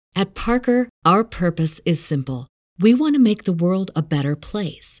At Parker, our purpose is simple. We want to make the world a better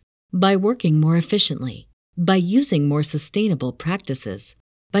place by working more efficiently, by using more sustainable practices,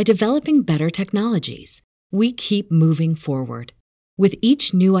 by developing better technologies. We keep moving forward. With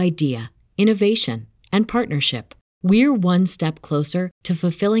each new idea, innovation, and partnership, we're one step closer to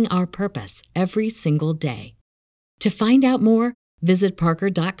fulfilling our purpose every single day. To find out more, visit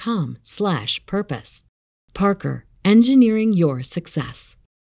parker.com/purpose. Parker, engineering your success.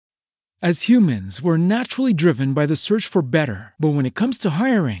 As humans, we're naturally driven by the search for better. But when it comes to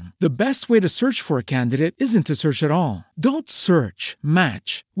hiring, the best way to search for a candidate isn't to search at all. Don't search,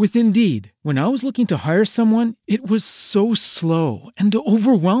 match with Indeed. When I was looking to hire someone, it was so slow and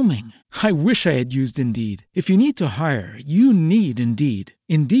overwhelming. I wish I had used Indeed. If you need to hire, you need Indeed.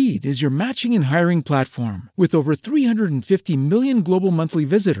 Indeed is your matching and hiring platform with over 350 million global monthly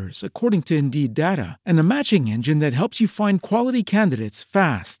visitors, according to Indeed data, and a matching engine that helps you find quality candidates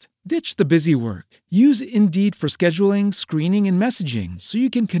fast. Ditch the busy work. Use Indeed for scheduling, screening, and messaging so you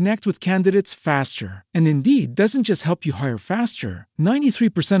can connect with candidates faster. And Indeed doesn't just help you hire faster.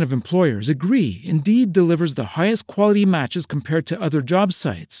 93% of employers agree Indeed delivers the highest quality matches compared to other job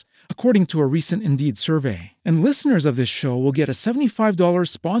sites, according to a recent Indeed survey. And listeners of this show will get a $75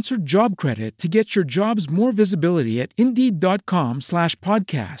 sponsored job credit to get your jobs more visibility at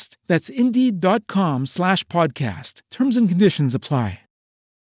Indeed.com/podcast. That's Indeed.com/podcast. Terms and conditions apply.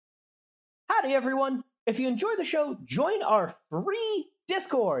 Howdy, everyone. If you enjoy the show, join our free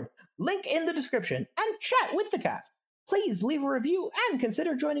Discord. Link in the description, and chat with the cast. Please leave a review and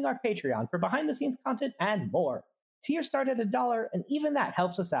consider joining our Patreon for behind-the-scenes content and more. Tiers start at $1, and even that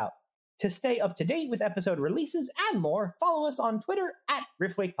helps us out. To stay up to date with episode releases and more, follow us on Twitter at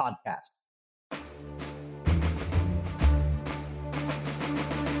Riftwake Podcast.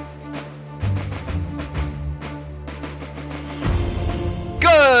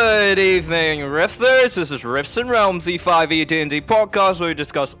 Good evening, Rifters. This is Rifts and Realms, the 5e D&D podcast where we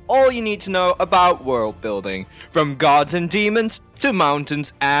discuss all you need to know about world building, from gods and demons to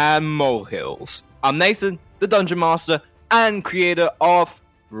mountains and molehills. I'm Nathan, the Dungeon Master and creator of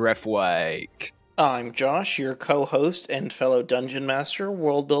Riftwake. I'm Josh, your co-host and fellow Dungeon Master,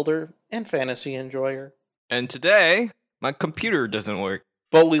 world builder, and fantasy enjoyer. And today, my computer doesn't work.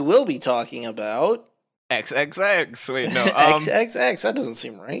 But we will be talking about... XXX. Wait, no. XXX, that doesn't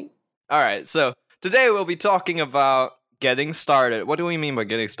seem right. Alright, so today we'll be talking about getting started. What do we mean by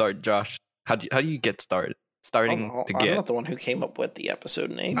getting started, Josh? How do you get started? I'm not the one who came up with the episode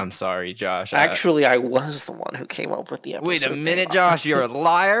name. I'm sorry, Josh. Actually, I was the one who came up with the episode Wait a minute, name. Josh, you're a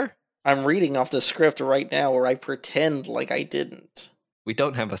liar? I'm reading off the script right now where I pretend like I didn't. We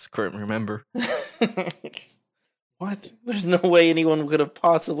don't have a script, remember? What? There's no way anyone would have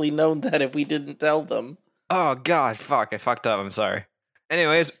possibly known that if we didn't tell them. Oh god, fuck, I fucked up, I'm sorry.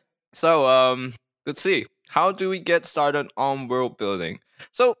 Anyways, so, let's see. How do we get started on world building?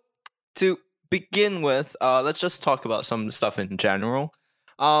 So, to begin with, let's just talk about some stuff in general.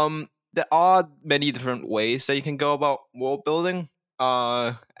 There are many different ways that you can go about world building.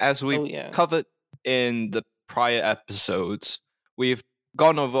 As we covered in the prior episodes, we've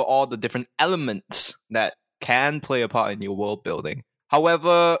gone over all the different elements that can play a part in your world building.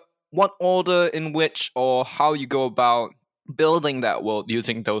 However, what order in which or how you go about building that world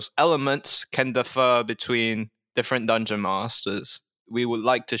using those elements can differ between different dungeon masters. We would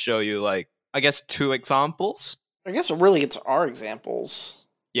like to show you, I guess, 2 examples. I guess really it's our examples.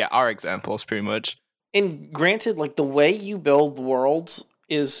 Yeah, our examples, pretty much. And granted, the way you build worlds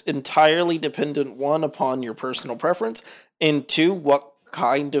is entirely dependent, 1, upon your personal preference, and 2, what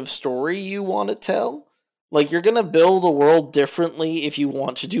kind of story you want to tell. You're gonna build a world differently if you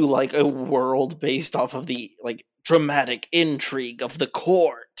want to do, a world based off of the, dramatic intrigue of the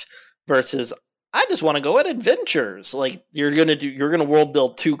court, versus, I just want to go on adventures. You're gonna world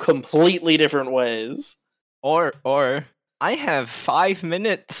build 2 completely different ways. Or, I have 5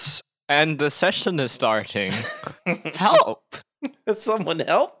 minutes, and the session is starting. Help! Someone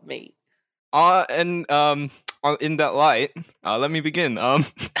help me. In that light, let me begin.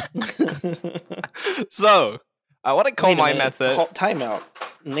 So, what I call my method... Time out.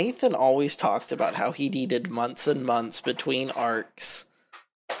 Nathan always talked about how he needed months and months between arcs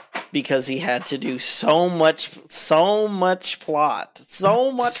because he had to do so much plot.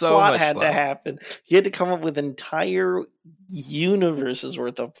 So much plot had to happen. He had to come up with entire universes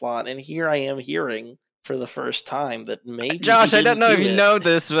worth of plot, and here I am hearing for the first time that maybe Josh, I don't know if you know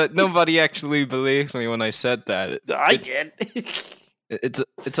this, but nobody actually believed me when I said that. I did.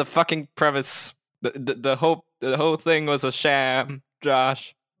 It's a fucking premise. The whole thing was a sham,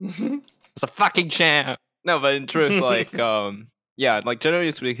 Josh. It's a fucking sham. No, but in truth, yeah, like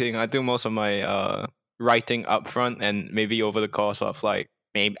generally speaking, I do most of my writing up front and maybe over the course of like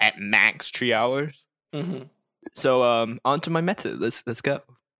maybe at max 3 hours. Mm-hmm. So on to my method. Let's go.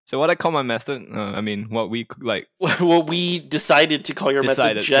 So what I call my method, I mean what we like. What we decided to call your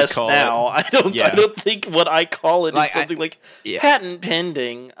method Decided to just call now. it. I Yeah. don't think what I call it Like, is something like yeah. patent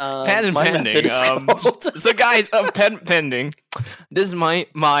pending. Patent my pending. method is called. So guys, patent pending. This is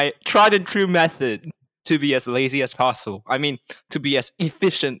my tried and true method to be as lazy as possible. I mean, to be as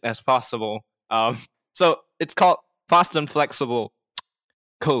efficient as possible. So it's called fast and flexible.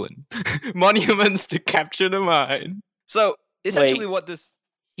 Monuments to capture the mind. So essentially, what this.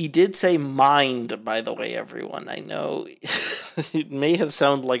 He did say mind, by the way, everyone. I know it may have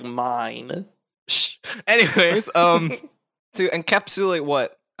sounded like mine. Shh. Anyways, to encapsulate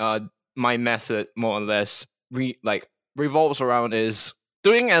what my method more or less revolves around is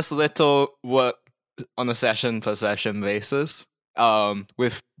doing as little work on a session per session basis,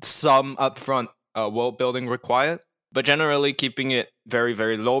 with some upfront world building required, but generally keeping it very,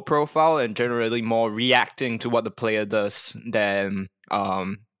 very low profile and generally more reacting to what the player does than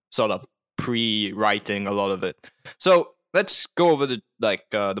sort of pre-writing a lot of it. So let's go over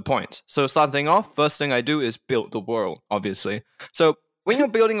the points. So starting off, first thing I do is build the world, obviously. So when you're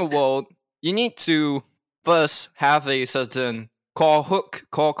building a world, you need to first have a certain core hook,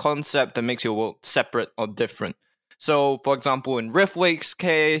 core concept that makes your world separate or different. So for example, in Riftwake's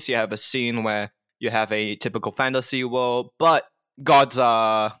case, you have a scene where you have a typical fantasy world, but gods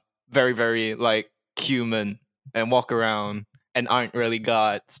are very, very like human and walk around and aren't really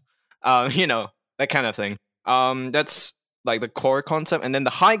gods. That kind of thing. That's like the core concept, and then the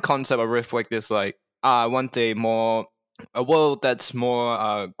high concept of Riftwake is like I want a world that's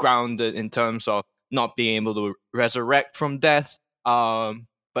more grounded in terms of not being able to resurrect from death,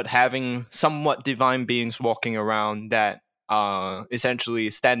 but having somewhat divine beings walking around that essentially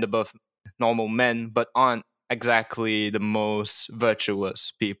stand above normal men, but aren't exactly the most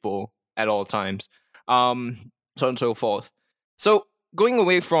virtuous people at all times. So on and so forth. So going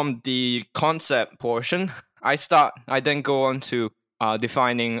away from the concept portion, I then go on to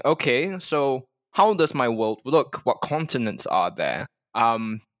defining, okay, so how does my world look? What continents are there?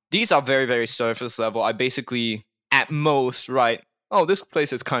 These are very, very surface level. I basically, at most, write, oh, this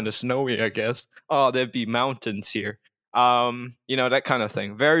place is kind of snowy, I guess. Oh, there'd be mountains here. That kind of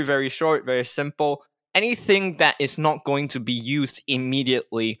thing. Very, very short, very simple. Anything that is not going to be used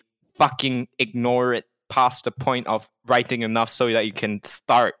immediately, fucking ignore it past the point of writing enough so that you can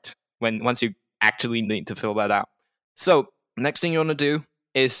start once you actually need to fill that out. So next thing you want to do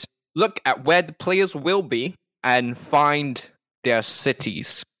is look at where the players will be and find their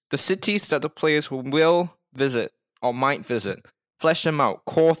cities. The cities that the players will visit or might visit. Flesh them out.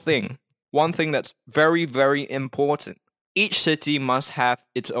 Core thing. One thing that's very, very important. Each city must have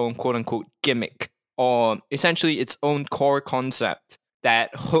its own quote-unquote gimmick, or essentially its own core concept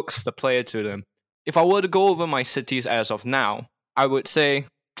that hooks the player to them. If I were to go over my cities as of now, I would say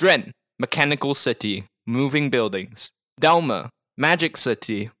Dren, mechanical city, moving buildings. Delma, magic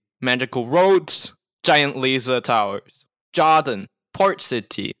city, magical roads, giant laser towers. Jarden, port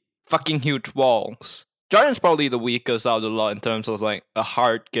city, fucking huge walls. Jarden's probably the weakest out of the lot in terms of like a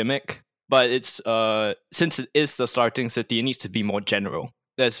hard gimmick, but it's since it is the starting city, it needs to be more general.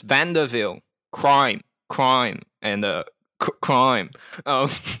 There's Vanderville, crime, and crime.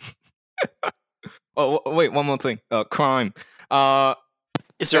 Oh wait, one more thing. Crime.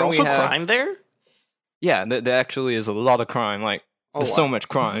 Is there then we also have- crime there? Yeah, there actually is a lot of crime. Like there's so wow. much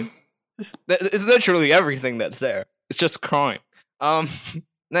crime. It's literally everything that's there. It's just crime.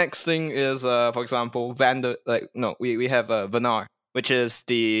 Next thing is for example, we have Vanar, which is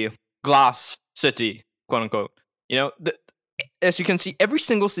the glass city, quote unquote. As you can see, every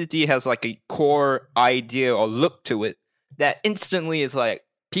single city has like a core idea or look to it that instantly is like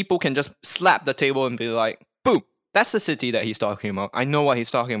people can just slap the table and be like, boom, that's the city that he's talking about. I know what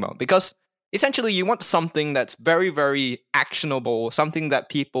he's talking about. Because essentially you want something that's very, very actionable, something that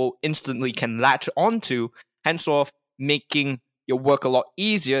people instantly can latch onto, henceforth making your work a lot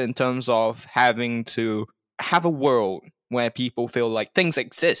easier in terms of having to have a world where people feel like things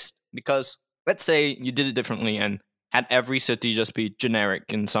exist. Because let's say you did it differently and had every city just be generic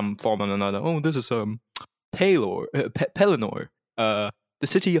in some form or another. Oh, this is Pelennor, the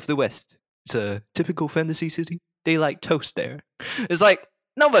city of the West. It's a typical fantasy city. They like toast there. It's like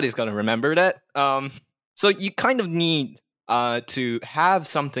nobody's gonna remember that. So you kind of need to have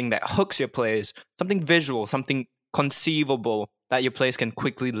something that hooks your players, something visual, something conceivable that your players can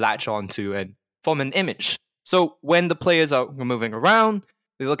quickly latch onto and form an image. So when the players are moving around,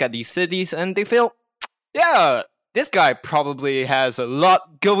 they look at these cities and they feel, yeah, this guy probably has a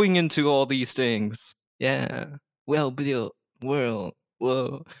lot going into all these things. Yeah, well built world.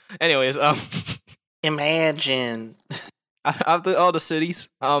 Whoa. Anyways, Imagine. after all the cities,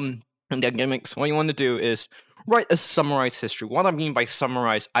 and their gimmicks, what you want to do is write a summarized history. What I mean by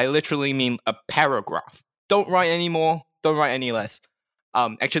summarize, I literally mean a paragraph. Don't write any more. Don't write any less.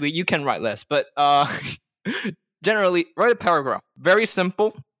 Actually, you can write less, but generally, write a paragraph. Very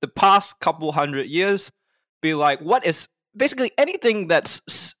simple. The past couple hundred years, be like, what is basically anything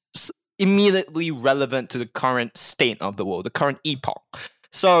that's immediately relevant to the current state of the world, the current epoch.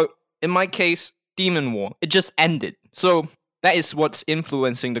 So, in my case, Demon War, it just ended. So, that is what's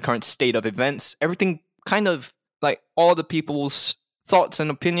influencing the current state of events. Everything kind of, like, all the people's thoughts and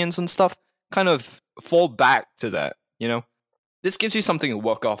opinions and stuff kind of fall back to that, you know? This gives you something to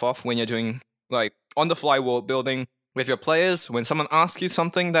work off of when you're doing, like, on-the-fly world building with your players. When someone asks you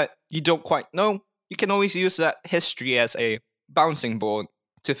something that you don't quite know, you can always use that history as a bouncing board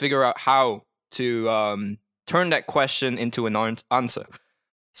to figure out how to turn that question into an answer.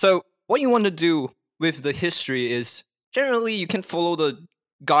 So what you want to do with the history is, generally you can follow the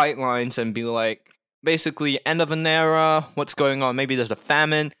guidelines and be like, basically, end of an era, what's going on, maybe there's a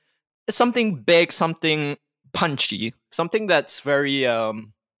famine. It's something big, something punchy, something that's very... I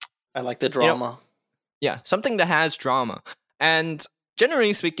like the drama. Something that has drama. And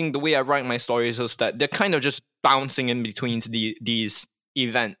generally speaking, the way I write my stories is that they're kind of just bouncing in between these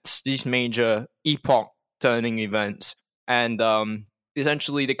events, these major epoch-turning events. And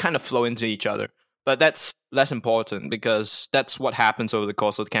essentially, they kind of flow into each other. But that's less important because that's what happens over the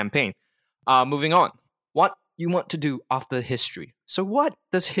course of the campaign. Moving on. What you want to do after history. So what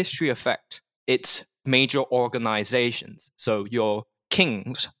does history affect? It's major organizations. So your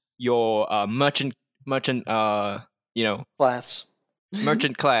kings, your merchant class.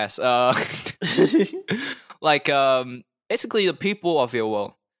 Merchant class. Like basically the people of your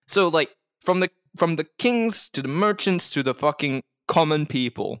world. So like from the kings to the merchants to the fucking common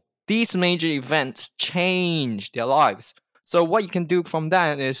people, these major events change their lives. So what you can do from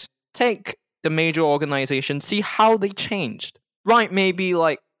that is take the major organization, see how they changed. Write maybe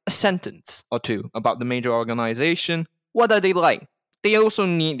like a sentence or two about the major organization. What are they like? They also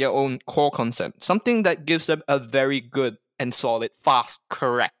need their own core concept, something that gives them a very good and solid, fast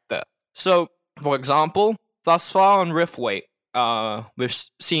character. So, for example, thus far on Riftway, we've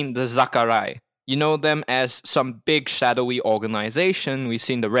seen the Zakarai. You know them as some big shadowy organization. We've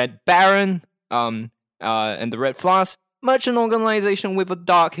seen the Red Baron, and the Red Flask, merchant organization with a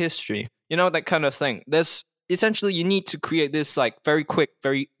dark history. You know, that kind of thing. There's essentially, you need to create this like very quick,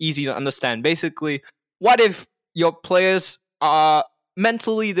 very easy to understand. Basically, what if your players are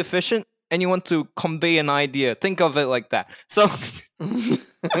mentally deficient and you want to convey an idea? Think of it like that. So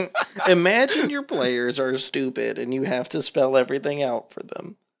imagine your players are stupid and you have to spell everything out for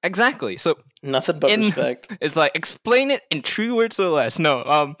them. Exactly. So nothing but respect. It's like, explain it in 3 words or less.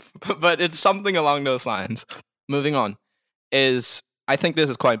 No, but it's something along those lines. Moving on is, I think this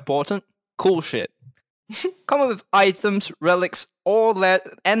is quite important. Cool shit. Come up with items, relics, all that,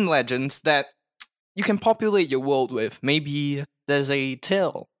 and legends that you can populate your world with. Maybe there's a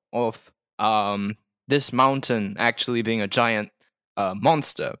tale of this mountain actually being a giant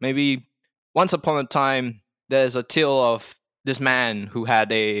monster. Maybe once upon a time, there's a tale of this man who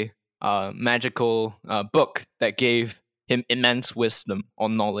had a magical book that gave him immense wisdom or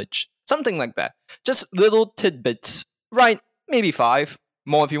knowledge. Something like that. Just little tidbits. Right, maybe 5.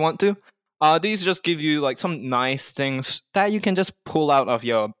 More if you want to. These just give you like some nice things that you can just pull out of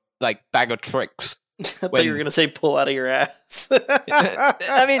your like bag of tricks. I thought you were gonna say pull out of your ass.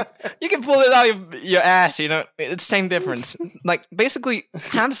 I mean, you can pull it out of your ass, you know, it's the same difference. Like, basically,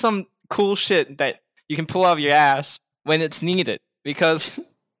 have some cool shit that you can pull out of your ass when it's needed. Because,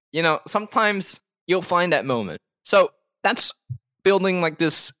 you know, sometimes you'll find that moment. So, that's building like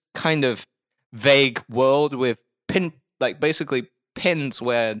this kind of vague world with basically pins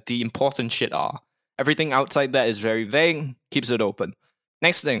where the important shit are. Everything outside that is very vague, keeps it open.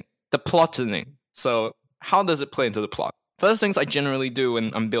 Next thing, the plotting. So, how does it play into the plot? First things I generally do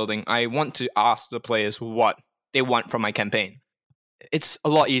when I'm building, I want to ask the players what they want from my campaign. It's a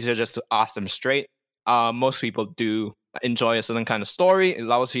lot easier just to ask them straight. Most people do enjoy a certain kind of story. It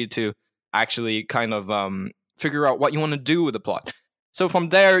allows you to actually kind of figure out what you want to do with the plot. So from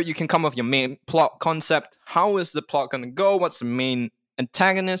there, you can come up with your main plot concept. How is the plot going to go? What's the main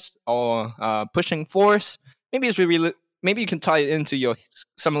antagonist or pushing force? Maybe it's really... Maybe you can tie it into your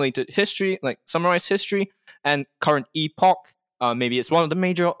summarized history and current epoch. Maybe it's one of the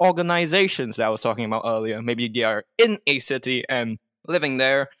major organizations that I was talking about earlier. Maybe they are in a city and living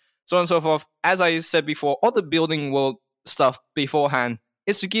there. so on and so forth. As I said before, all the building world stuff beforehand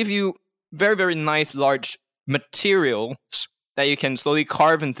is to give you very, very nice large materials that you can slowly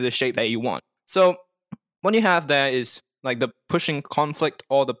carve into the shape that you want. So what you have there is like the pushing conflict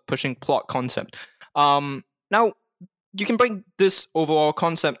or the pushing plot concept. Now you can break this overall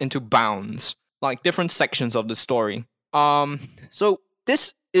concept into bounds, like different sections of the story. So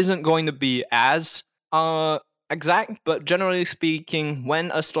this isn't going to be as exact, but generally speaking,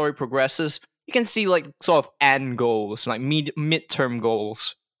 when a story progresses, you can see like sort of end goals, like midterm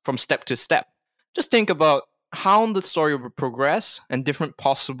goals from step to step. Just think about how the story will progress and different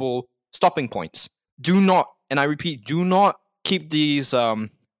possible stopping points. Do not, and I repeat, do not keep these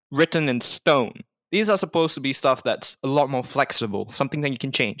written in stone. These are supposed to be stuff that's a lot more flexible, something that you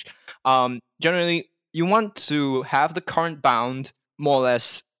can change. Generally, you want to have the current bound more or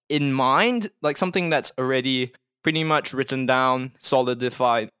less in mind, like something that's already pretty much written down,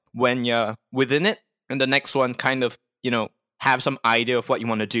 solidified when you're within it, and the next one kind of, have some idea of what you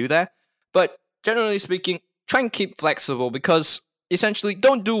want to do there. But generally speaking, try and keep flexible, because essentially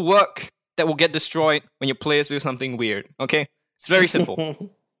don't do work that will get destroyed when your players do something weird, okay? It's very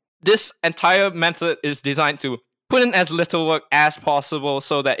simple. This entire method is designed to put in as little work as possible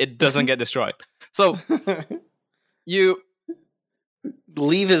so that it doesn't get destroyed. So, you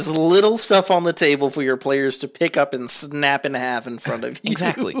leave as little stuff on the table for your players to pick up and snap in half in front of you.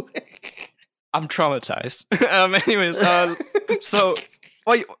 Exactly. I'm traumatized. Anyways, so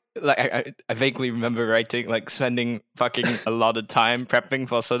I vaguely remember writing, like spending fucking a lot of time prepping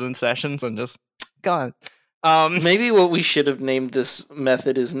for certain sessions and just gone. Maybe what we should have named this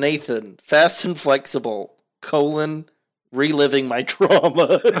method is Nathan, fast and flexible, reliving my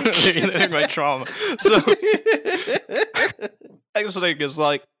trauma. Reliving my trauma. So next thing is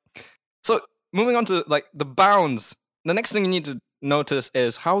so moving on to like the bounds. The next thing you need to notice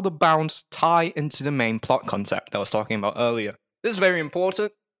is how the bounds tie into the main plot concept that I was talking about earlier. This is very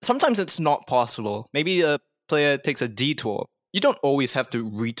important. Sometimes it's not possible. Maybe a player takes a detour. You don't always have to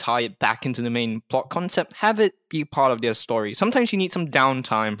retie it back into the main plot concept. Have it be part of their story. Sometimes you need some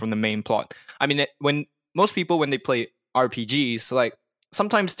downtime from the main plot. I mean, when most people, when they play RPGs, like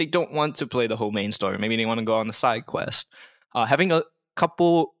sometimes they don't want to play the whole main story. Maybe they want to go on a side quest. Having a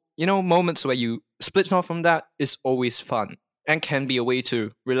couple, moments where you split off from that is always fun and can be a way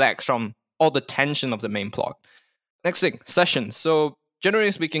to relax from all the tension of the main plot. Next thing, sessions. So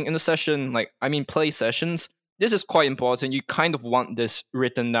generally speaking, in the session, play sessions, this is quite important. You kind of want this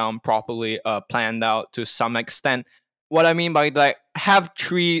written down properly, planned out to some extent. What I mean by that, have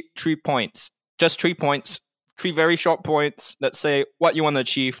three points. Just 3 points, 3 very short points that say what you want to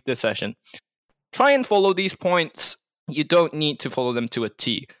achieve this session. Try and follow these points. You don't need to follow them to a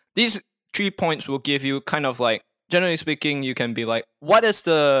T. These 3 points will give you kind of like, generally speaking, you can be like, what is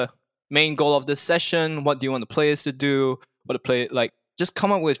the main goal of this session? What do you want the players to do? Just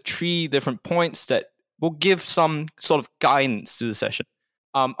come up with 3 different points that will give some sort of guidance to the session.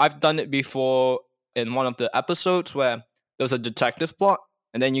 I've done it before in one of the episodes where there's a detective plot,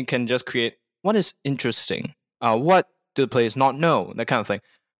 and then you can just create what is interesting, what do the players not know, that kind of thing.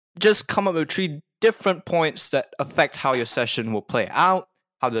 Just come up with 3 different points that affect how your session will play out,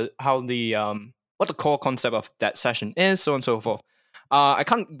 what the core concept of that session is, so on and so forth. I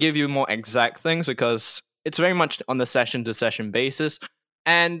can't give you more exact things because it's very much on the session to session basis.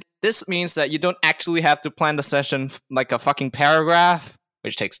 And this means that you don't actually have to plan the session like a fucking paragraph,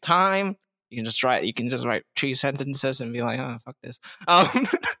 which takes time. You can just write 3 sentences and be like, oh, fuck this.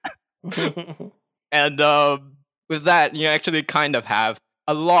 And with that, you actually kind of have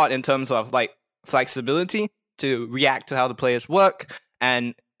a lot in terms of like flexibility to react to how the players work.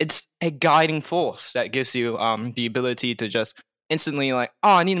 And it's a guiding force that gives you the ability to just instantly like,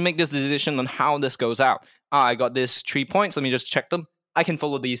 oh, I need to make this decision on how this goes out. I got these 3 points. Let me just check them. I can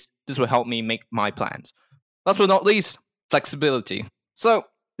follow these. This will help me make my plans. Last but not least, flexibility. So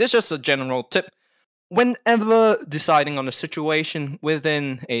this is just a general tip. Whenever deciding on a situation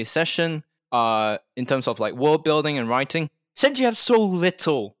within a session, in terms of like world building and writing, since you have so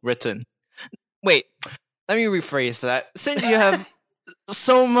little written, wait, let me rephrase that. Since you have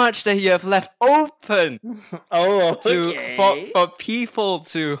so much that you have left open for people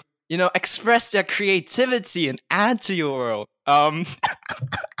to, express their creativity and add to your world.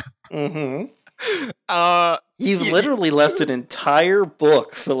 You've literally left an entire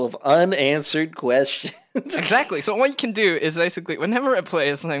book full of unanswered questions. Exactly. So what you can do is basically, whenever a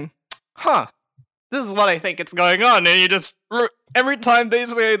player is like, this is what I think is going on, and you just, every time they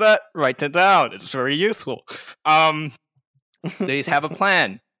say that, write it down. It's very useful. They have a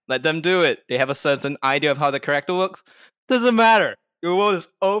plan. Let them do it. They have a certain idea of how the character works. Doesn't matter. Your world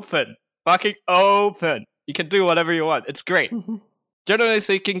is open. Fucking open. You can do whatever you want. It's great. Generally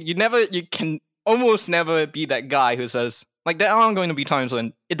speaking, you can almost never be that guy who says, like, there are going to be times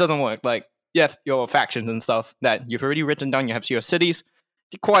when it doesn't work. Like, you have your factions and stuff that you've already written down, you have your cities.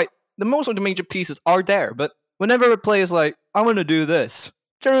 The most of the major pieces are there, but whenever a player is like, I want to do this,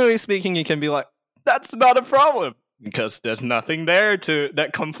 generally speaking, you can be like, that's not a problem, because there's nothing there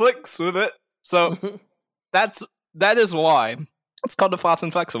that conflicts with it. So that is why it's called the fast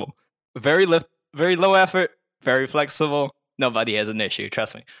and flexible. Very low effort, very flexible. Nobody has an issue,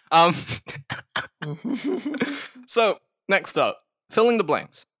 trust me. So next up, filling the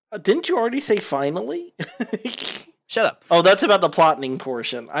blanks. Didn't you already say finally? Shut up. Oh, that's about the plotting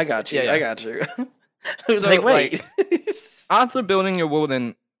portion. I got you. Yeah. I got you. I was So, like, wait. After building your world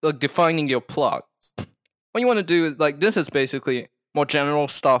and defining your plot, what you want to do is, like, this is basically more general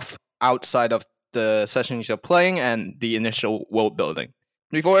stuff outside of the sessions you're playing and the initial world building.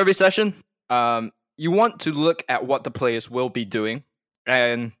 Before every session, you want to look at what the players will be doing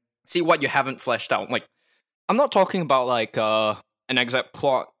and see what you haven't fleshed out. Like, I'm not talking about like an exact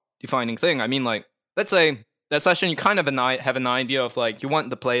plot defining thing. I mean, like, let's say that session you kind of have an idea of, like, you want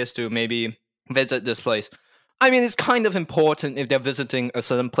the players to maybe visit this place. I mean, it's kind of important if they're visiting a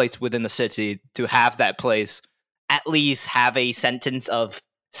certain place within the city to have that place at least have a sentence of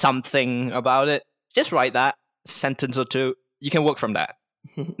something about it. Just write that sentence or two. You can work from that.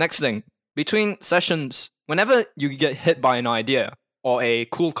 Next thing, between sessions, whenever you get hit by an idea or a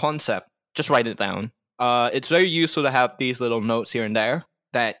cool concept, just write it down. It's very useful to have these little notes here and there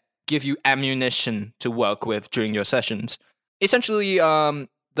that give you ammunition to work with during your sessions. Essentially,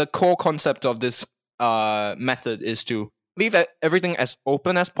 the core concept of this method is to leave everything as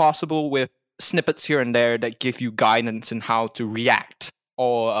open as possible with snippets here and there that give you guidance in how to react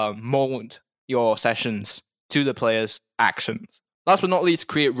or mold your sessions to the player's actions. Last but not least,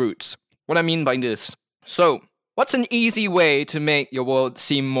 create roots. What I mean by this. So, what's an easy way to make your world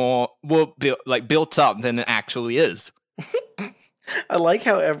seem more built up than it actually is? I like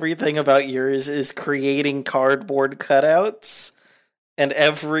how everything about yours is creating cardboard cutouts, and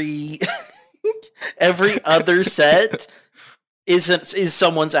every other set is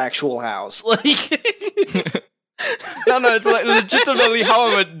someone's actual house. Like, no, it's like legitimately how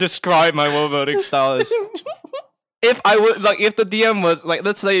I would describe my world building style is. If the DM was like,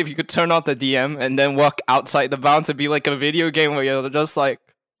 let's say if you could turn off the DM and then walk outside the bounds, it'd be like a video game where you're just like,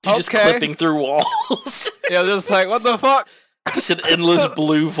 you're just clipping through walls. You're just like, what the fuck? Just an endless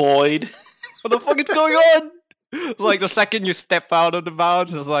blue void. What the fuck is going on? It's like the second you step out of the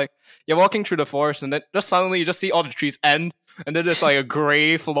bounds, it's like you're walking through the forest and then just suddenly you just see all the trees end and then there's like a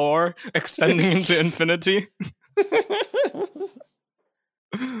gray floor extending into infinity.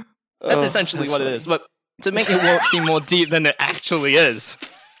 That's essentially what it is. But to make it seem more deep than it actually is,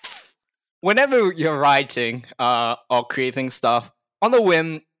 whenever you're writing or creating stuff, on a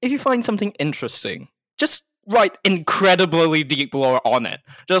whim, if you find something interesting, just write incredibly deep lore on it.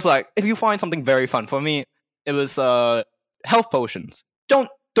 Just like, if you find something very fun, for me, it was health potions. Don't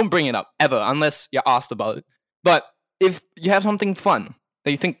bring it up, ever, unless you're asked about it. But if you have something fun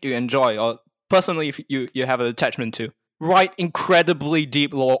that you think you enjoy, or personally if you have an attachment to, write incredibly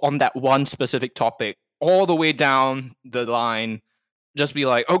deep lore on that one specific topic, all the way down the line. Just be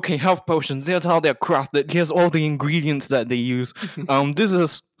like, okay, health potions, here's how they're crafted, here's all the ingredients that they use. This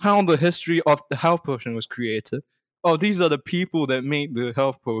is how the history of the health potion was created. Oh, these are the people that made the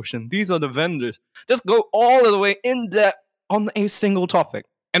health potion. These are the vendors. Just go all the way in depth on a single topic.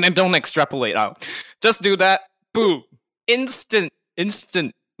 And then don't extrapolate out. Just do that, boom. Instantly.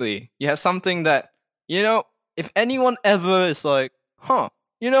 You have something that, if anyone ever is like,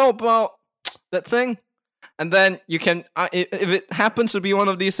 about that thing? And then you can, if it happens to be one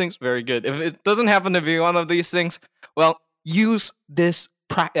of these things, very good. If it doesn't happen to be one of these things, well, use this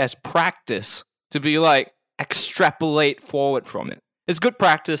as practice to be like, extrapolate forward from it. It's good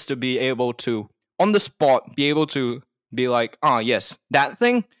practice to be able to, on the spot, be able to be like, yes, that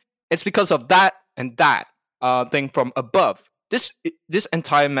thing, it's because of that and that thing from above. This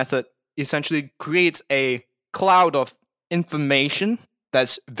entire method essentially creates a cloud of information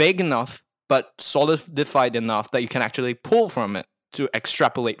that's vague enough but solidified enough that you can actually pull from it to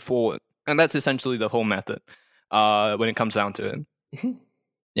extrapolate forward. And that's essentially the whole method when it comes down to it.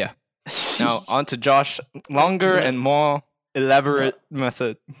 Yeah. Now, on to Josh. Longer and more elaborate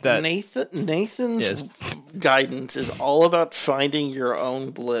method. That Nathan's guidance is all about finding your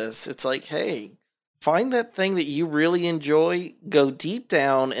own bliss. It's like, hey, find that thing that you really enjoy, go deep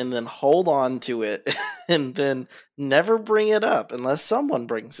down, and then hold on to it, and then never bring it up unless someone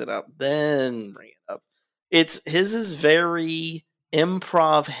brings it up. Then bring it up. His is very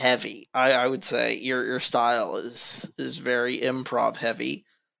improv heavy. I would say your style is very improv heavy,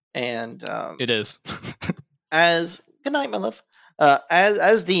 and It is. as good night, my love.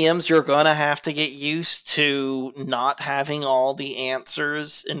 As DMs, you're gonna have to get used to not having all the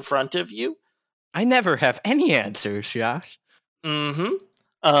answers in front of you. I never have any answers, Josh.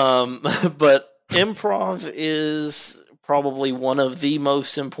 Mm-hmm. But improv is probably one of the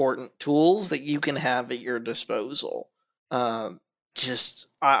most important tools that you can have at your disposal. I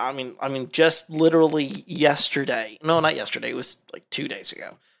mean, just literally yesterday. No, not yesterday. It was like 2 days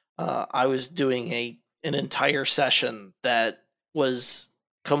ago. I was doing an entire session that was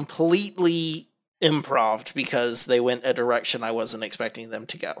completely improv because they went a direction I wasn't expecting them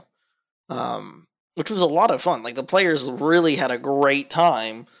to go. Which was a lot of fun. Like, the players really had a great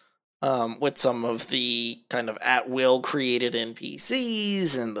time with some of the kind of at-will created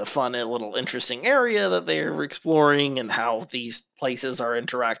NPCs and the fun and little interesting area that they're exploring and how these places are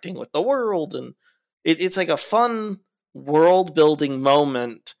interacting with the world. And it's like a fun world-building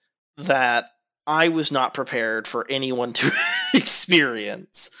moment that I was not prepared for anyone to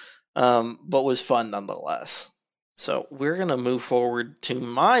experience, but was fun nonetheless. So we're going to move forward to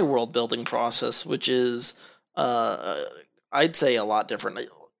my world building process, which is, I'd say, a lot different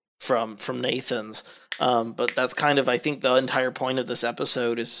from Nathan's. But that's kind of, I think, the entire point of this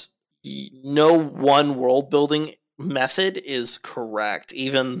episode is no one world building method is correct,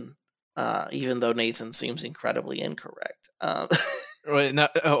 even though Nathan seems incredibly incorrect. Wait, no,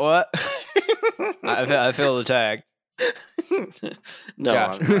 what? I feel attacked.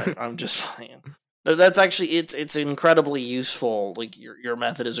 No, I'm just playing. That's actually it's incredibly useful. Like, your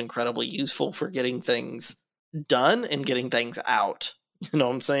method is incredibly useful for getting things done and getting things out. You know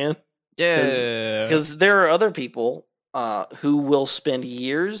what I'm saying? Yeah. Because there are other people who will spend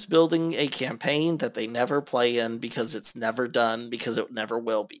years building a campaign that they never play in because it's never done, because it never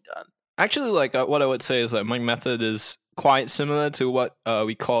will be done. Actually, like, what I would say is that my method is quite similar to what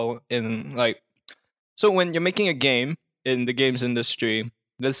we call in, like, so when you're making a game in the games industry,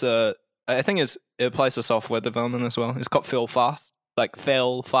 there's I think it applies to software development as well. It's called fail fast. Like,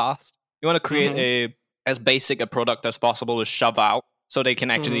 fail fast. You want to create as basic a product as possible to shove out so they can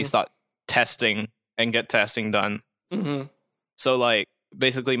actually start testing and get testing done. So, like,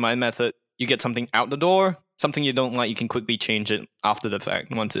 basically my method, you get something out the door, something you don't like, you can quickly change it after the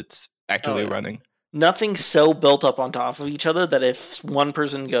fact once it's actually running. Nothing's so built up on top of each other that if one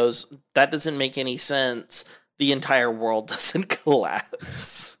person goes, that doesn't make any sense, the entire world doesn't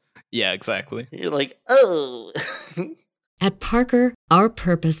collapse. Yeah, exactly. You're like, oh. At Parker, our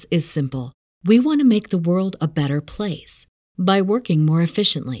purpose is simple. We want to make the world a better place by working more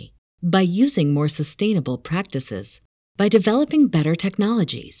efficiently, by using more sustainable practices, by developing better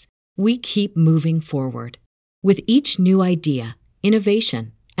technologies. We keep moving forward. With each new idea,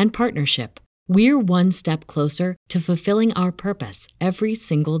 innovation, and partnership, we're one step closer to fulfilling our purpose every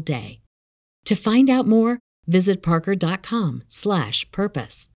single day. To find out more, visit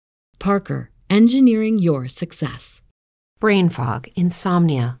parker.com/purpose. Parker, engineering your success. Brain fog,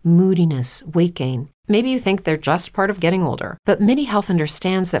 insomnia, moodiness, weight gain. Maybe you think they're just part of getting older, but MIDI Health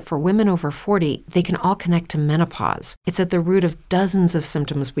understands that for women over 40, they can all connect to menopause. It's at the root of dozens of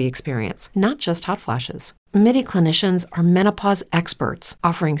symptoms we experience, not just hot flashes. MIDI clinicians are menopause experts,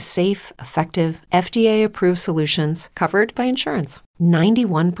 offering safe, effective, FDA-approved solutions covered by insurance.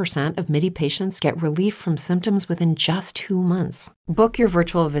 91% of MIDI patients get relief from symptoms within just 2 months. Book your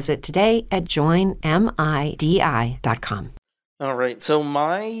virtual visit today at joinmidi.com. All right, so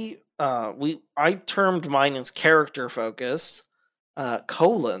I termed mine as character focus,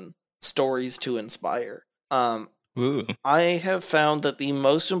 stories to inspire. Ooh. I have found that the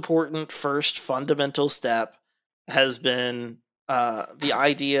most important first fundamental step has been the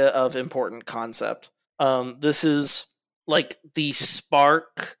idea of important concept. This is like the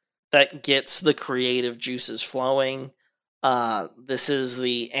spark that gets the creative juices flowing. This is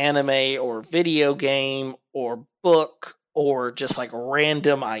the anime or video game or book or just like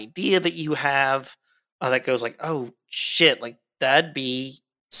random idea that you have that goes like, oh shit, like that'd be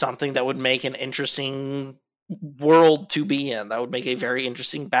something that would make an interesting world to be in. That would make a very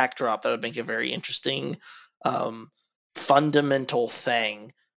interesting backdrop. That would make a very interesting fundamental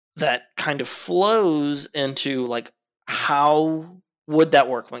thing that kind of flows into like, how would that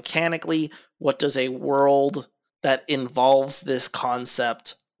work mechanically? What does a world that involves this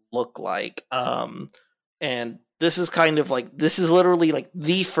concept look like? And this is kind of like, this is literally like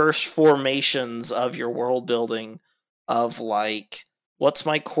the first formations of your world building of like, what's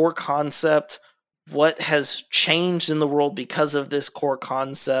my core concept? What has changed in the world because of this core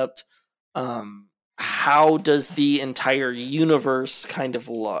concept? how does the entire universe kind of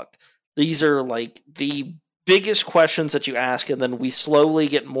look? These are like the biggest questions that you ask, and then we slowly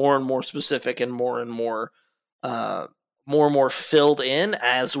get more and more specific and more filled in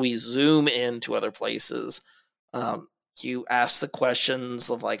as we zoom into other places. You ask the questions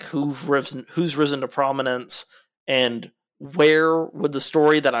of like who's risen to prominence, and where would the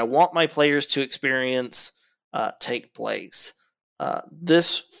story that I want my players to experience take place.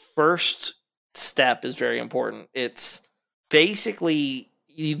 This first step is very important. It's basically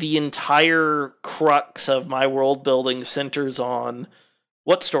the entire crux of my world building centers on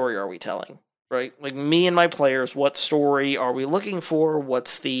what story are we telling, right? Like me and my players, what story are we looking for?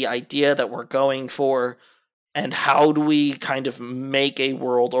 What's the idea that we're going for? And how do we kind of make a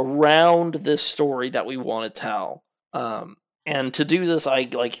world around this story that we want to tell? And to do this, I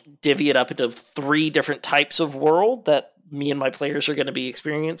like divvy it up into 3 different types of world that me and my players are going to be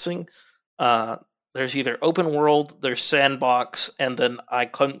experiencing. There's either open world, there's sandbox, and then I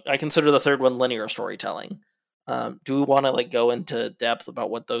consider the third one linear storytelling. Do we want to like go into depth about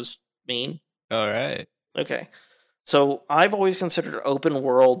what those mean? All right. Okay. So I've always considered open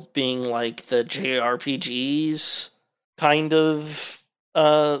world being like the JRPGs kind of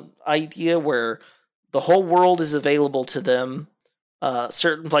idea where the whole world is available to them.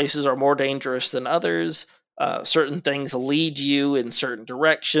 Certain places are more dangerous than others. Certain things lead you in certain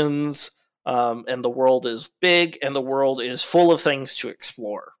directions. And the world is big, and the world is full of things to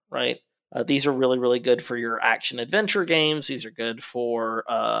explore, right? These are really, really good for your action-adventure games. These are good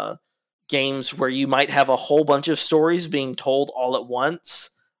for games where you might have a whole bunch of stories being told all at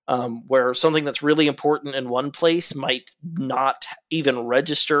once, where something that's really important in one place might not even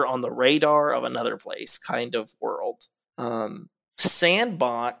register on the radar of another place kind of world.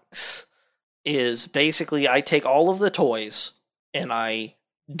 Sandbox is basically I take all of the toys and I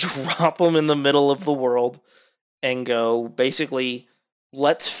drop them in the middle of the world and go, basically,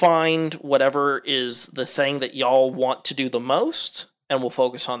 let's find whatever is the thing that y'all want to do the most, and we'll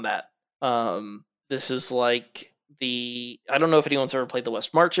focus on that. This is like I don't know if anyone's ever played the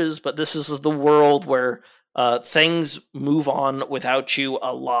West Marches, but this is the world where things move on without you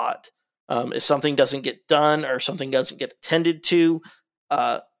a lot. If something doesn't get done or something doesn't get attended to,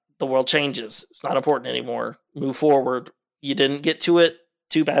 the world changes. It's not important anymore. Move forward. You didn't get to it.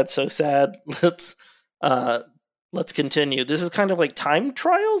 Too bad, so sad. Let's continue. This is kind of like time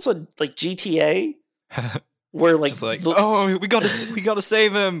trials, like GTA, where like, just like oh, we gotta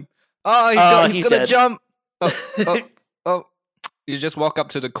save him. Oh, he's gonna dead. jump. Oh, you just walk up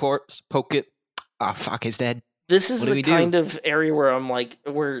to the corpse, poke it. Ah, fuck, he's dead. This is the kind of area where I'm like,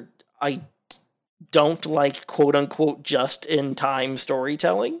 where I don't like quote unquote just in time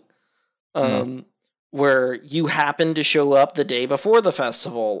storytelling. Where you happen to show up the day before the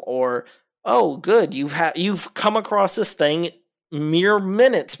festival, or oh, good, you've come across this thing mere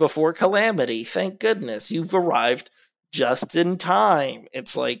minutes before Calamity. Thank goodness you've arrived just in time.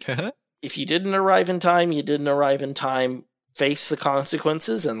 It's like if you didn't arrive in time, you didn't arrive in time. Face the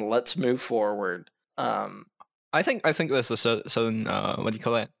consequences and let's move forward. I think there's a certain what do you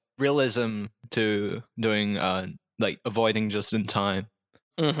call it, realism to doing like avoiding just in time.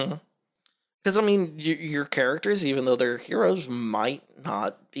 Mm-hmm. Because, I mean, your characters, even though they're heroes, might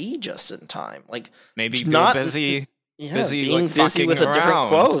not be just in time. Like, maybe not busy. Yeah, busy, being like, busy with a different around.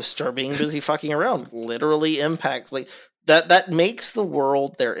 quest or being busy fucking around literally impacts, like, that makes the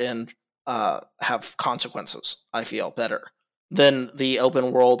world they're in have consequences, I feel, better than the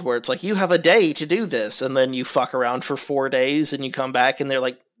open world where it's like, you have a day to do this, and then you fuck around for 4 days, and you come back, and they're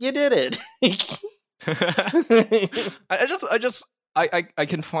like, you did it. I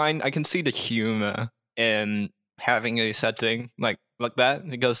can see the humor in having a setting like that,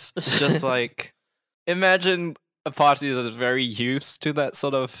 because it's just like, imagine a party that is very used to that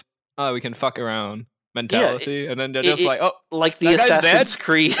sort of we can fuck around mentality, and then they're just like, oh, like the Assassin's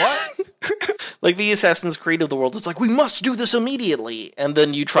Creed. Like the Assassin's Creed of the world. It's like, we must do this immediately, and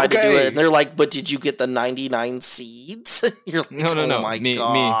then you try to do it, and they're like, but did you get the 99 seeds? You're like, no, oh my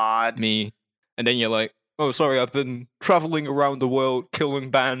God. Me. And then you're like, oh, sorry, I've been traveling around the world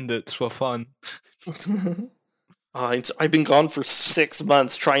killing bandits for fun. I've been gone for 6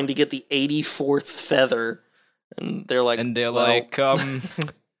 months trying to get the 84th feather. And they're like, great,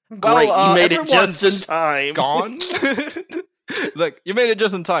 you made it just in time. Gone? Look, you made it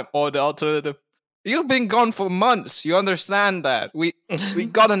just in time. Or the alternative, you've been gone for months. You understand that. We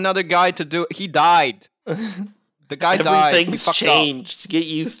got another guy to do it. He died. The guy died. Everything's changed. Get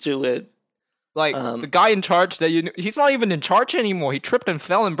used to it. Like, the guy in charge that he's not even in charge anymore. He tripped and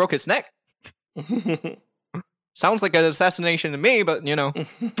fell and broke his neck. Sounds like an assassination to me, but,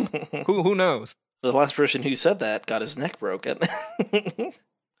 who knows? the last person who said that got his neck broken.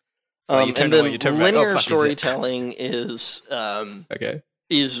 So you And turn then away, you turn back. linear Oh, fuck, storytelling is Okay.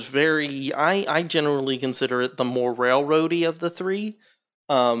 very. I generally consider it the more railroady of the three,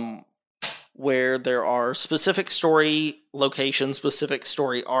 where there are specific story locations, specific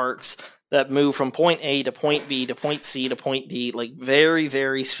story arcs that move from point A to point B to point C to point D, like very,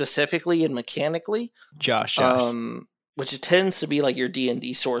 very specifically and mechanically. Josh. Which it tends to be like your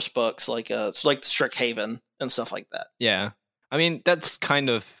D&D source books, like Strixhaven and stuff like that. Yeah. I mean, that's kind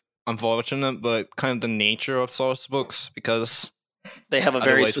of unfortunate, but kind of the nature of source books, because They have a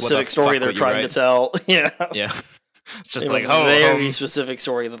very otherwise, what the specific story fuck they're would you trying write? to tell. Yeah. Yeah. It's just They like, have a very oh, specific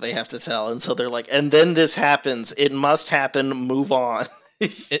story that they have to tell, and so they're like, and then this happens. It must happen. Move on.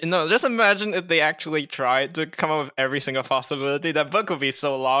 no, just imagine if they actually tried to come up with every single possibility. That book would be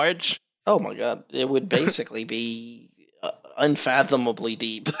so large. Oh my god, it would basically be unfathomably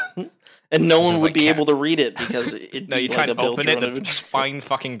deep, and no one Just would like be cat- able to read it because it'd No, be you like try a to open it, build-your-own the spine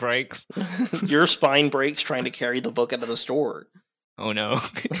fucking breaks. adventure. Your spine breaks trying to carry the book out of the store. Oh no.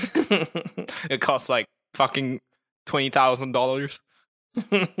 It costs like fucking $20,000.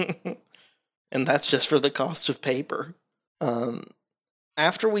 And that's just for the cost of paper.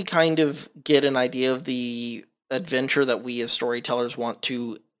 After we kind of get an idea of the adventure that we as storytellers want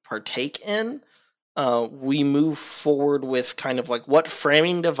to partake in, we move forward with kind of like what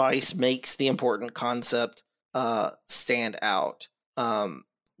framing device makes the important concept stand out.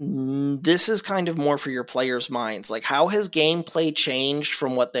 This is kind of more for your players' minds. Like, how has gameplay changed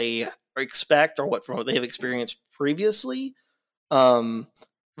from what they expect or from what they have experienced previously?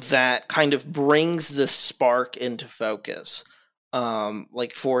 That kind of brings this spark into focus.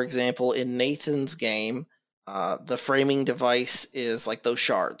 Like, for example, in Nathan's game, the framing device is like those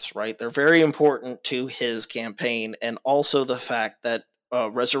shards, right? They're very important to his campaign, and also the fact that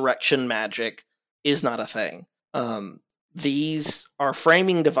resurrection magic is not a thing. These are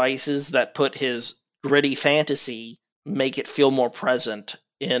framing devices that put his gritty fantasy, make it feel more present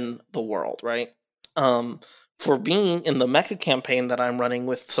in the world, right? For being in the mecha campaign that I'm running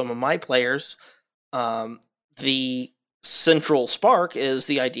with some of my players, the central spark is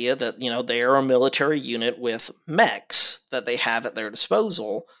the idea that, they are a military unit with mechs that they have at their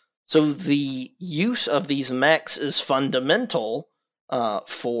disposal. So the use of these mechs is fundamental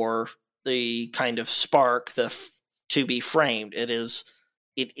for the kind of spark to be framed. It is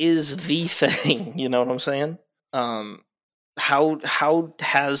the thing. You know what I'm saying? How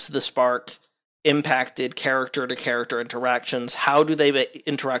has the spark impacted character to character interactions? How do they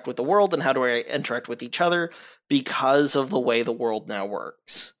interact with the world, and how do I interact with each other because of the way the world now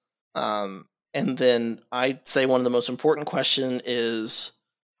works? And then I'd say one of the most important questions is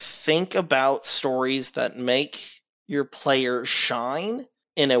think about stories that make your players shine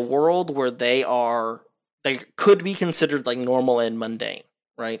in a world where they could be considered like normal and mundane,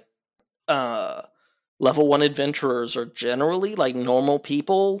 right? Level 1 adventurers are generally like normal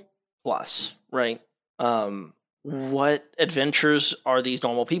people plus, right? What adventures are these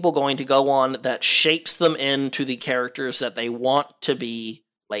normal people going to go on that shapes them into the characters that they want to be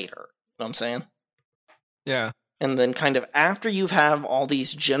later? You know what I'm saying? Yeah. And then kind of after you have all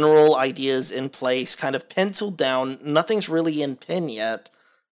these general ideas in place, kind of penciled down, nothing's really in pen yet,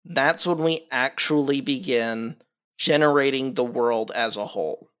 that's when we actually begin generating the world as a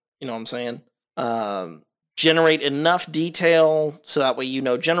whole. You know what I'm saying? Generate enough detail so that way you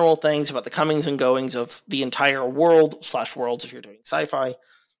know general things about the comings and goings of the entire world/worlds if you're doing sci-fi,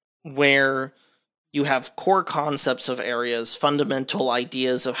 where you have core concepts of areas, fundamental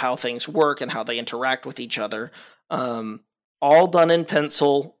ideas of how things work and how they interact with each other, all done in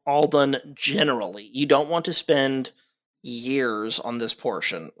pencil, all done generally. You don't want to spend years on this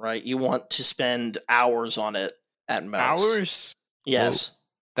portion, right? You want to spend hours on it at most. Hours? Yes. Whoa,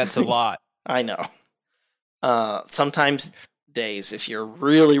 that's a lot. I know. Sometimes days if you're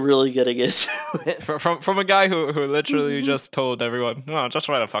really, really getting into it. From a guy who literally just told everyone, no, just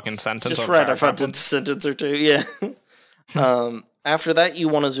write a fucking sentence. Just or write a paragraph. sentence or two, yeah. After that, you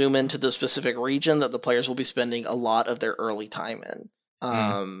want to zoom into the specific region that the players will be spending a lot of their early time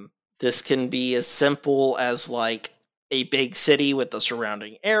in. This can be as simple as like a big city with the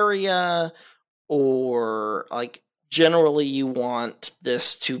surrounding area, or like generally you want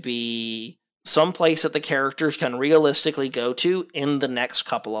this to be some place that the characters can realistically go to in the next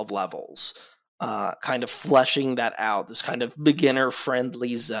couple of levels. Kind of fleshing that out, this kind of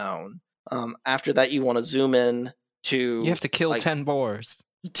beginner-friendly zone. After that, you want to zoom in to... You have to kill 10 boars.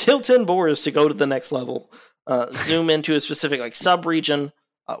 Kill 10 boars to go to the next level. Zoom into a specific like sub-region,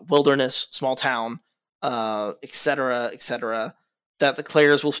 wilderness, small town, etc., etc. that the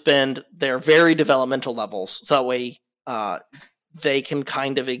players will spend their very developmental levels, so that way they can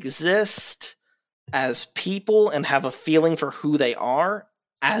kind of exist as people and have a feeling for who they are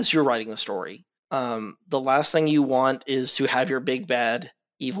as you're writing the story. The last thing you want is to have your big bad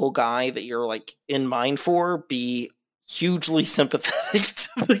evil guy that you're like in mind for be hugely sympathetic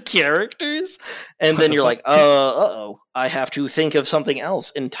to the characters, and then you're like, I have to think of something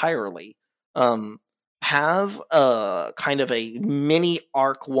else entirely. Have a kind of a mini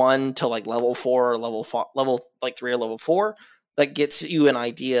arc 1 to like level 4 or level 3 or level 4 that gets you an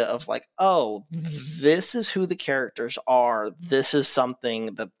idea of like, oh, this is who the characters are. This is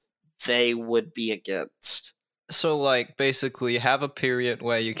something that they would be against. So, like, basically have a period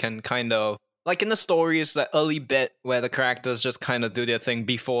where you can kind of, like in the stories, that early bit where the characters just kind of do their thing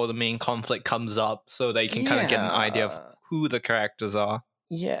before the main conflict comes up, so they can kind of get an idea of who the characters are.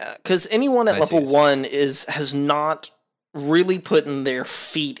 Yeah, because anyone at level 1 has not really put in their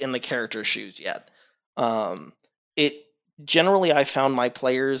feet in the character's shoes yet. Generally, I found my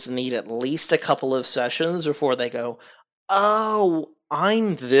players need at least a couple of sessions before they go, oh,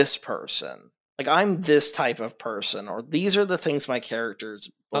 I'm this person. Like, I'm this type of person, or these are the things my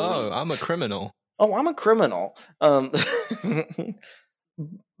characters believe. Oh, I'm a criminal. Oh, I'm a criminal.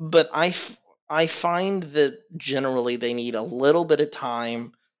 But I find that generally they need a little bit of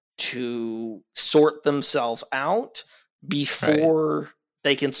time to sort themselves out before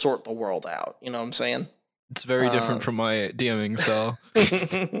they can sort the world out. You know what I'm saying? It's very different from my DMing, so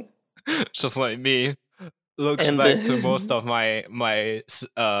just like me. Looks back to most of my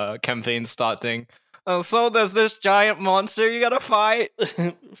campaign starting. So there's this giant monster you gotta fight.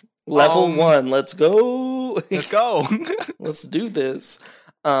 Level 1, let's go. Let's go. Let's do this.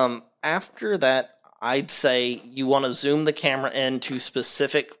 After that, I'd say you want to zoom the camera into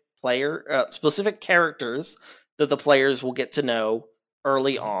specific characters that the players will get to know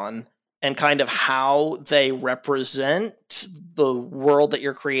early on, and kind of how they represent the world that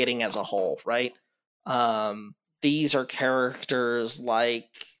you're creating as a whole, right? These are characters like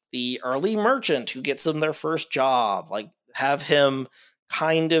the early merchant who gets them their first job. Like, have him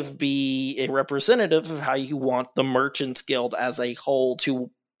kind of be a representative of how you want the Merchants Guild as a whole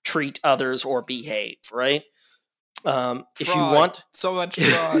to treat others or behave, right? If you want so much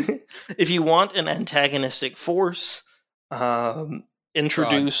fraud. If you want an antagonistic force,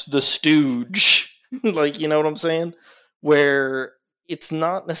 introduce the Stooge. Like, you know what I'm saying? Where it's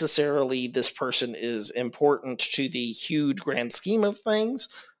not necessarily this person is important to the huge grand scheme of things,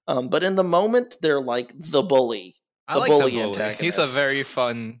 but in the moment they're like the bully. I like the bully. Antagonist. He's a very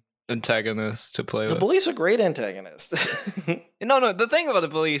fun antagonist to play with. The bully's a great antagonist. No, the thing about the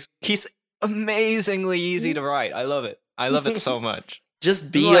bully is he's amazingly easy to write. I love it. I love it so much.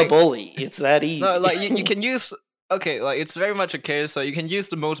 Just be a bully. It's that easy. No, like you can use it's very much a case, so you can use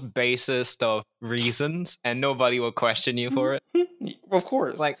the most basest of reasons and nobody will question you for it. Of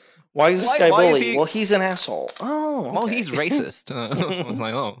course. Like, why is this guy bully? Well, he's an asshole. Oh, okay. Well, he's racist. I was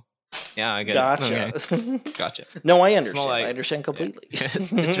like, oh. Yeah, I get it. Okay. Gotcha. No, I understand. Like, I understand completely.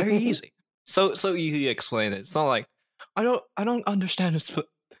 It's very easy. So easy to explain it. It's not like I don't understand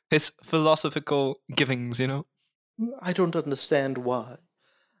his philosophical givings, you know? I don't understand why.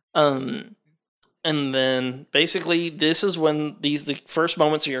 And then basically this is when the first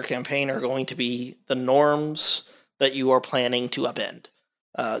moments of your campaign are going to be the norms that you are planning to upend.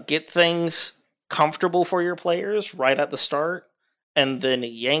 Get things comfortable for your players right at the start, and then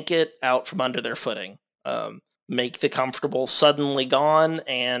yank it out from under their footing. Make the comfortable suddenly gone,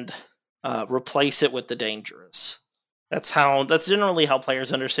 and replace it with the dangerous. That's generally how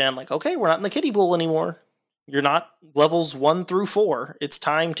players understand, like, okay, we're not in the kiddie pool anymore. You're not levels 1 through 4. It's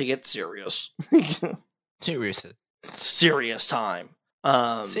time to get serious. Serious time.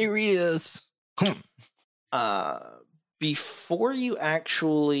 Serious. Before you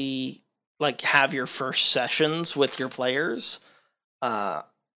actually like have your first sessions with your players,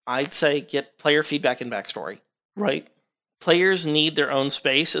 I'd say get player feedback and backstory, right? Players need their own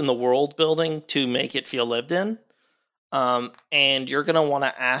space in the world building to make it feel lived in. And you're going to want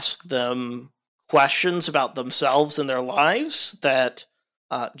to ask them questions about themselves and their lives that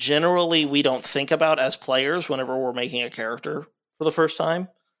generally we don't think about as players whenever we're making a character for the first time.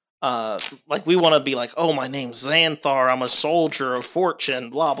 Like, we want to be like, oh, my name's Xanthar, I'm a soldier of fortune,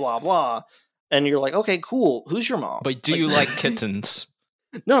 blah, blah, blah. And you're like, okay, cool. Who's your mom? But do you like kittens?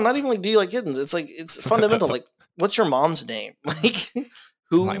 No, not even like, do you like kittens? It's like, it's fundamental. Like, what's your mom's name? Like,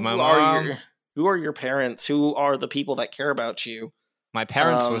 who are your parents? Who are the people that care about you? My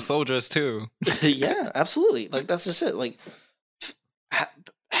parents were soldiers too. Yeah, absolutely. Like, that's just it. Like,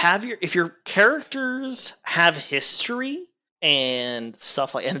 if your characters have history and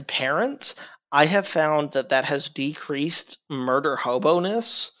stuff like, and parents, I have found that has decreased murder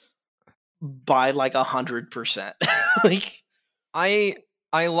hobo-ness by like 100%. Like, I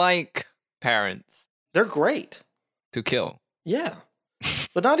like parents they're great. to kill. Yeah.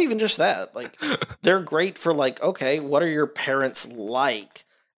 But not even just that. Like, they're great for like, okay, what are your parents like?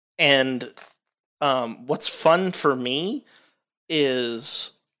 And what's fun for me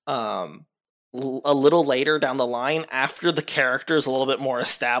is a little later down the line, after the character is a little bit more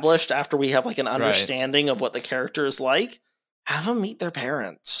established, after we have like an understanding of what the character is like, have them meet their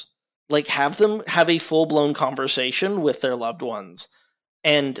parents. Like, have them have a full-blown conversation with their loved ones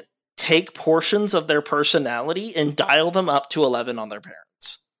and take portions of their personality and dial them up to 11 on their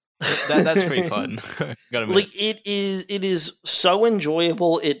parents. That's pretty fun. Gotta admit. Like, it is so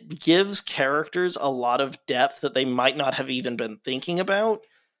enjoyable. It gives characters a lot of depth that they might not have even been thinking about.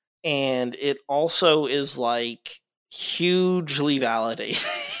 And it also is like hugely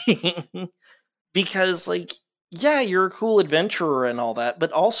validating. Because, like, yeah, you're a cool adventurer and all that,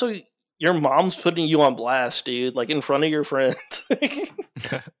 but also your mom's putting you on blast, dude, like in front of your friends.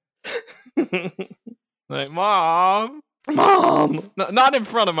 Like, Mom, not in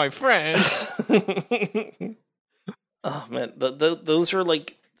front of my friends. Oh man, those are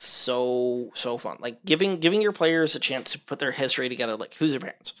like so fun. Like giving your players a chance to put their history together. Like, who's their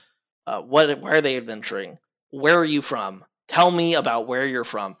parents? Why are they adventuring? Where are you from? Tell me about where you're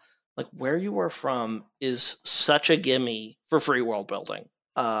from. Like, where you are from is such a gimme for free world building.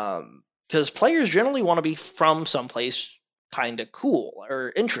 Because players generally want to be from someplace kind of cool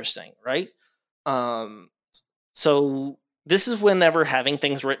or interesting, right? So this is whenever having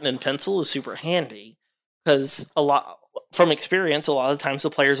things written in pencil is super handy, because from experience, a lot of times the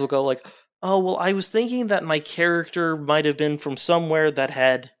players will go like, oh, well, I was thinking that my character might have been from somewhere that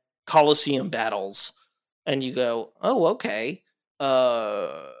had Colosseum battles. And you go, oh, okay.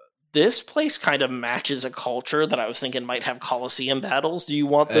 This place kind of matches a culture that I was thinking might have Colosseum battles. Do you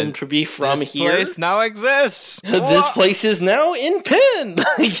want them to be from this here? This place now exists. This place is now in Penn.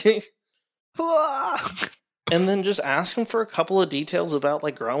 And then just ask them for a couple of details about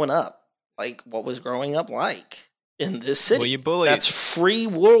like growing up. Like, what was growing up like in this city? Were you bullied? That's free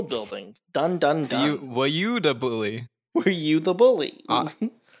world building. Done. Were you the bully? Were you the bully?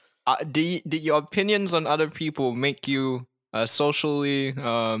 Did your opinions on other people make you socially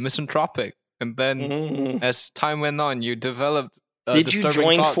misanthropic? And then, as time went on, you developed did you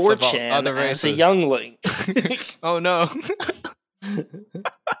disturbing join thoughts 4chan about other as races. a youngling? Oh no.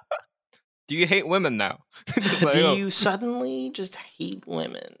 Do you hate women now? Like, Do you suddenly just hate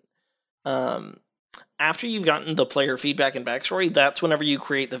women? After you've gotten the player feedback and backstory, that's whenever you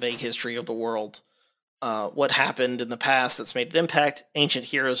create the vague history of the world. What happened in the past that's made an impact, ancient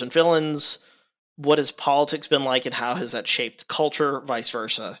heroes and villains, what has politics been like and how has that shaped culture, vice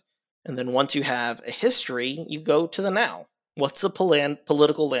versa. And then once you have a history, you go to the now. What's the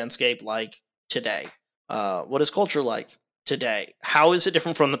political landscape like today? What is culture like today? How is it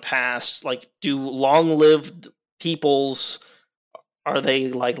different from the past? Like, do long-lived peoples, are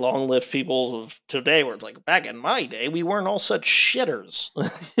they like long-lived people of today where it's like, back in my day, we weren't all such shitters?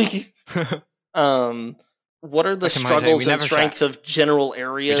 What are the struggles and strength of general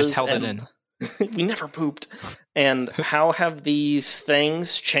areas? We just held it in. We never pooped. And how have these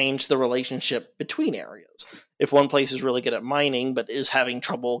things changed the relationship between areas? If one place is really good at mining but is having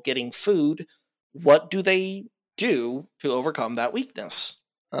trouble getting food, what do they do to overcome that weakness?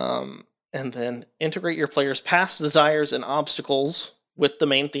 And then integrate your players' past desires and obstacles with the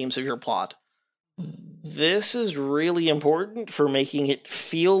main themes of your plot. This is really important for making it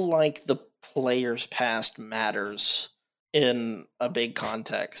feel like the player's past matters in a big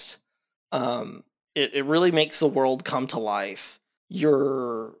context. It really makes the world come to life.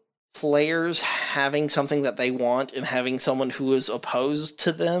 Your players having something that they want and having someone who is opposed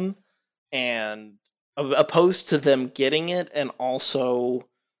to them and opposed to them getting it, and also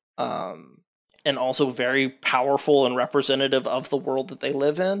very powerful and representative of the world that they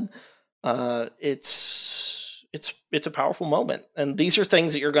live in. It's a powerful moment, and these are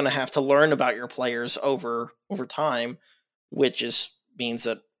things that you're going to have to learn about your players over time, which means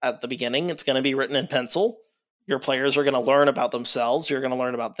that at the beginning it's going to be written in pencil. Your players are going to learn about themselves. You're going to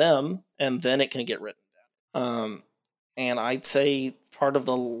learn about them, and then it can get written down. And I'd say part of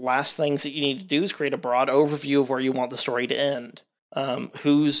the last things that you need to do is create a broad overview of where you want the story to end.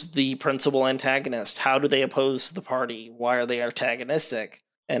 Who's the principal antagonist? How do they oppose the party? Why are they antagonistic?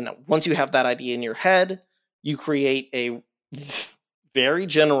 And once you have that idea in your head, you create a very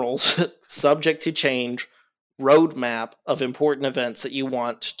general, subject to change roadmap of important events that you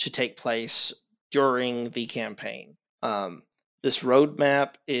want to take place during the campaign. this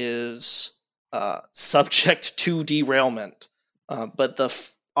roadmap is subject to derailment, but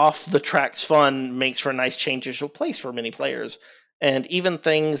the off-the-tracks fun makes for nice changes of place for many players. And even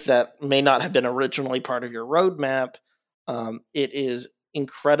things that may not have been originally part of your roadmap, it is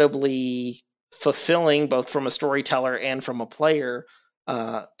incredibly fulfilling, both from a storyteller and from a player,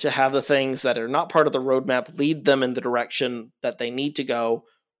 to have the things that are not part of the roadmap lead them in the direction that they need to go,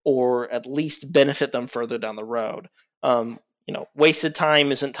 or at least benefit them further down the road. Wasted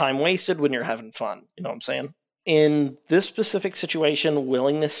time isn't time wasted when you're having fun. You know what I'm saying? In this specific situation,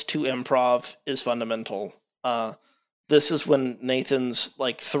 willingness to improv is fundamental. This is when Nathan's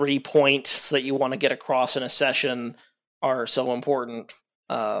 3 points that you want to get across in a session are so important.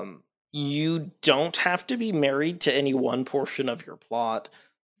 You don't have to be married to any one portion of your plot.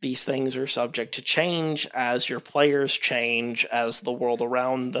 These things are subject to change as your players change, as the world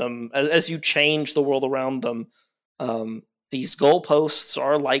around them, as you change the world around them. These goalposts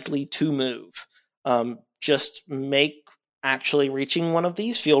are likely to move. Just make actually reaching one of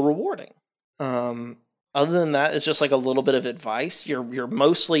these feel rewarding. Other than that, it's just a little bit of advice. You're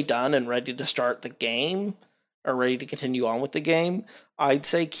mostly done and ready to start the game, or ready to continue on with the game. I'd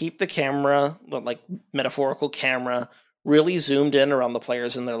say keep the camera, metaphorical camera, really zoomed in around the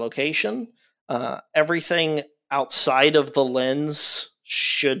players and their location. Everything outside of the lens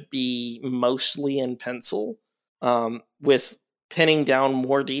should be mostly in pencil, with pinning down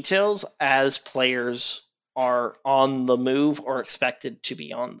more details as players are on the move or expected to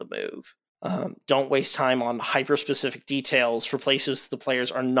be on the move. Don't waste time on hyper-specific details for places the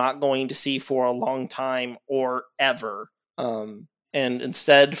players are not going to see for a long time or ever. And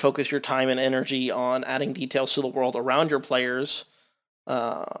instead, focus your time and energy on adding details to the world around your players,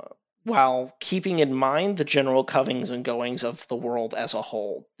 while keeping in mind the general comings and goings of the world as a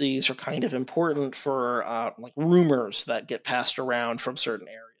whole. These are kind of important for rumors that get passed around from certain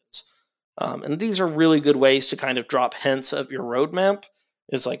areas. And these are really good ways to kind of drop hints of your roadmap.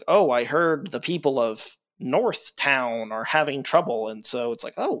 It's I heard the people of Northtown are having trouble, and so it's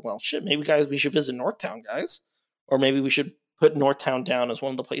shit, maybe we should visit Northtown, guys. Or maybe we should put Northtown down as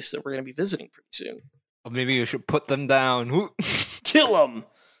one of the places that we're going to be visiting pretty soon. Or maybe you should put them down. Kill them!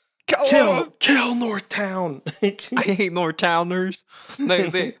 Kill Northtown! I hate Northtowners.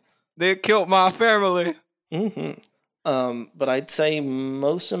 They killed my family. Mm-hmm. But I'd say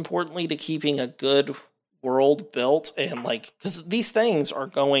most importantly to keeping a good world built, and because these things are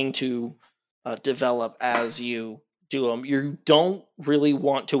going to develop as you do them. You don't really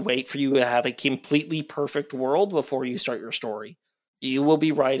want to wait for you to have a completely perfect world before you start your story. You will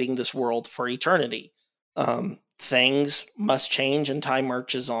be writing this world for eternity. Things must change and time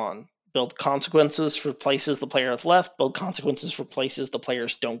marches on. Build consequences for places the player has left, build consequences for places the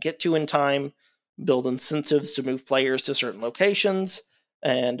players don't get to in time, build incentives to move players to certain locations,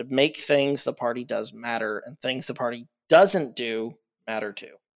 and make things the party does matter, and things the party doesn't do matter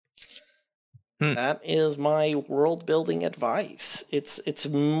too. That is my world building advice. It's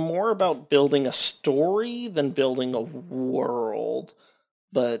more about building a story than building a world,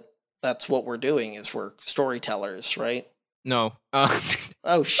 but that's what we're doing, is we're storytellers, right? No. Oh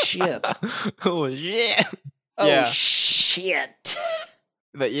shit. Oh shit. Oh yeah. Shit.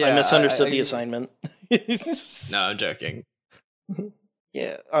 But yeah, I misunderstood the assignment. No, I'm joking.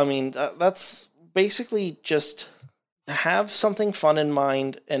 Yeah, I mean, that's basically just have something fun in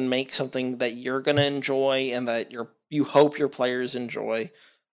mind and make something that you're going to enjoy and that you hope your players enjoy.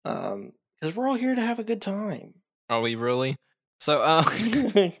 Because we're all here to have a good time. Are we really? So,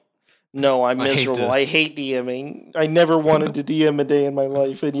 no, I'm miserable. I hate DMing. I never wanted to DM a day in my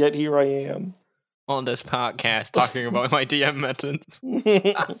life, and yet here I am. On this podcast, talking about my DM methods.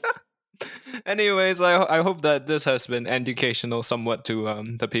 Anyways, I hope that this has been educational somewhat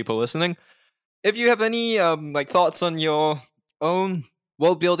to the people listening. If you have any thoughts on your own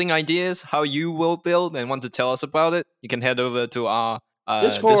world building ideas, how you will build, and want to tell us about it, you can head over to our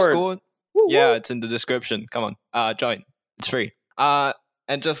Discord. Woo-woo. Yeah, it's in the description. Come on, join. It's free. And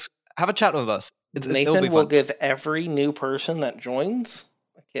just have a chat with us. Nathan will give every new person that joins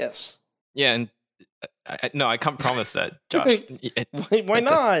a kiss. Yeah, and I can't promise that, Josh. Why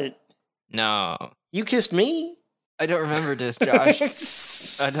not? No. You kissed me? I don't remember this,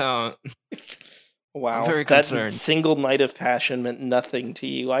 Josh. I don't. Wow. I'm very concerned. That single night of passion meant nothing to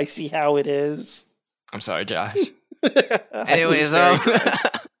you. I see how it is. I'm sorry, Josh. Anyways,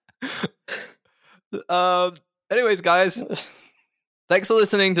 anyways, guys, thanks for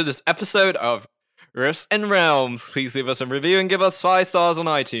listening to this episode of Rifts and Realms. Please leave us a review and give us 5 stars on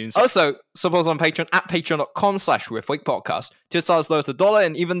iTunes. Also, support us on Patreon at patreon.com/RiftWeekPodcast. 2 stars lowers $1,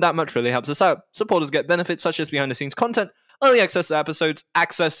 and even that much really helps us out. Supporters get benefits such as behind-the-scenes content, early access to episodes,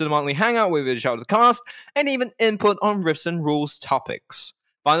 access to the monthly hangout with each other cast, and even input on Riffs and Rules topics.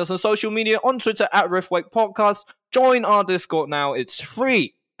 Find us on social media on Twitter at Riftwake Podcast. Join our Discord now, it's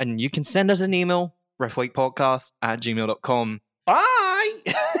free. And you can send us an email, riftwakepodcast@gmail.com.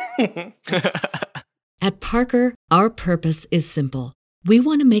 Bye! At Parker, our purpose is simple. We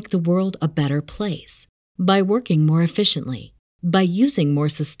want to make the world a better place by working more efficiently, by using more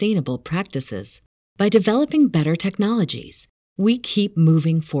sustainable practices, by developing better technologies. We keep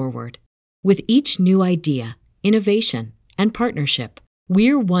moving forward. With each new idea, innovation, and partnership,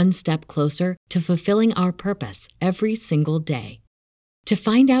 we're one step closer to fulfilling our purpose every single day. To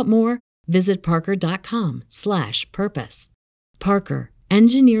find out more, visit parker.com/purpose. Parker,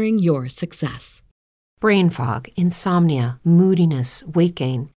 engineering your success. Brain fog, insomnia, moodiness, weight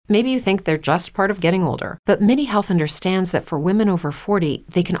gain. Maybe you think they're just part of getting older, but MIDI Health understands that for women over 40,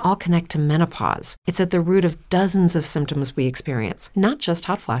 they can all connect to menopause. It's at the root of dozens of symptoms we experience, not just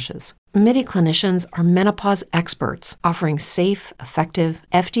hot flashes. MIDI clinicians are menopause experts, offering safe, effective,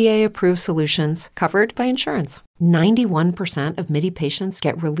 FDA-approved solutions covered by insurance. 91% of MIDI patients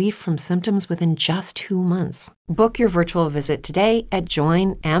get relief from symptoms within just 2 months. Book your virtual visit today at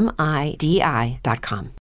joinmidi.com.